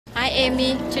Hi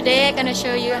Amy, today I'm gonna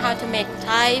show you how to make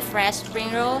Thai fresh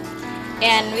spring roll,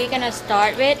 and we're gonna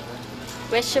start with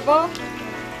vegetable.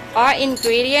 Our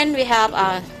ingredient, we have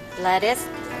lettuce,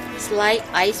 sliced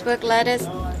iceberg lettuce,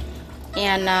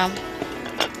 and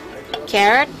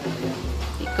carrot.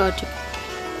 We go to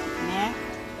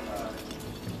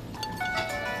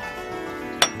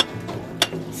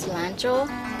cilantro,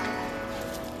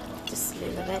 just a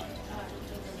little bit.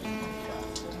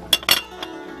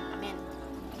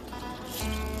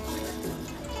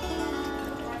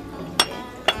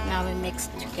 Now we mix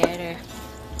together.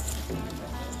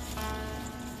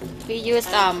 We use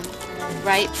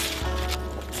rice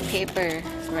paper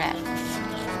wrap.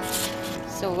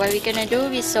 So what we're gonna do,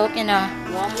 we soak in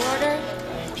warm water.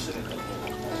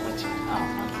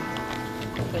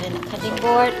 Put in a cutting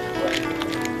board.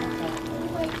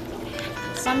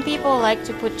 Some people like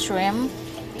to put shrimp,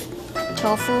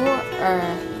 tofu, or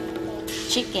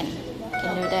chicken. You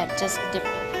can do that. Just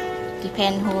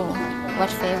depend what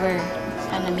flavor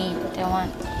kind of meat they want,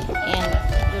 and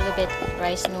a little bit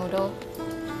rice noodle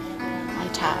on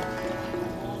top.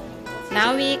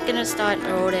 Now we're gonna start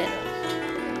roll it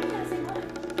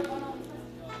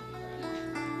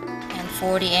and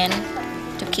fold the end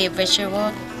to keep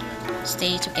vegetable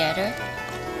stay together.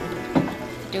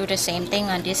 Do the same thing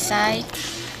on this side,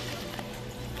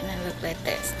 and it look like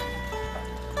this.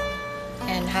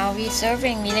 And how we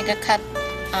serving, we're gonna cut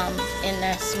in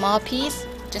a small piece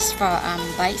just for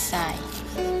bite size.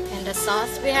 And the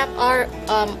sauce, we have our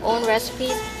own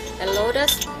recipe, the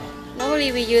Lotus.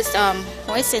 Normally we use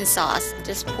hoisin sauce,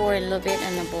 just pour a little bit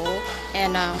in a bowl.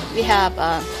 And we have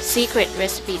a secret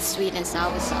recipe, sweet and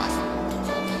sour sauce.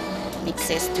 Mix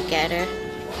this together.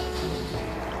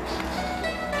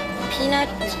 Peanut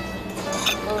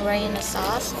go right in the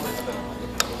sauce,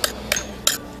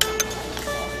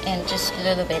 and just a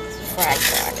little bit fried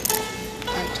garlic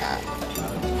on top.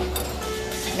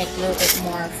 Make a little bit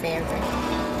more flavor.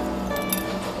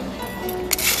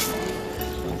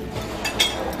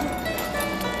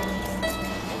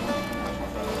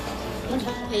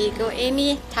 Here you go,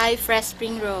 Amy. Thai fresh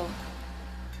spring roll.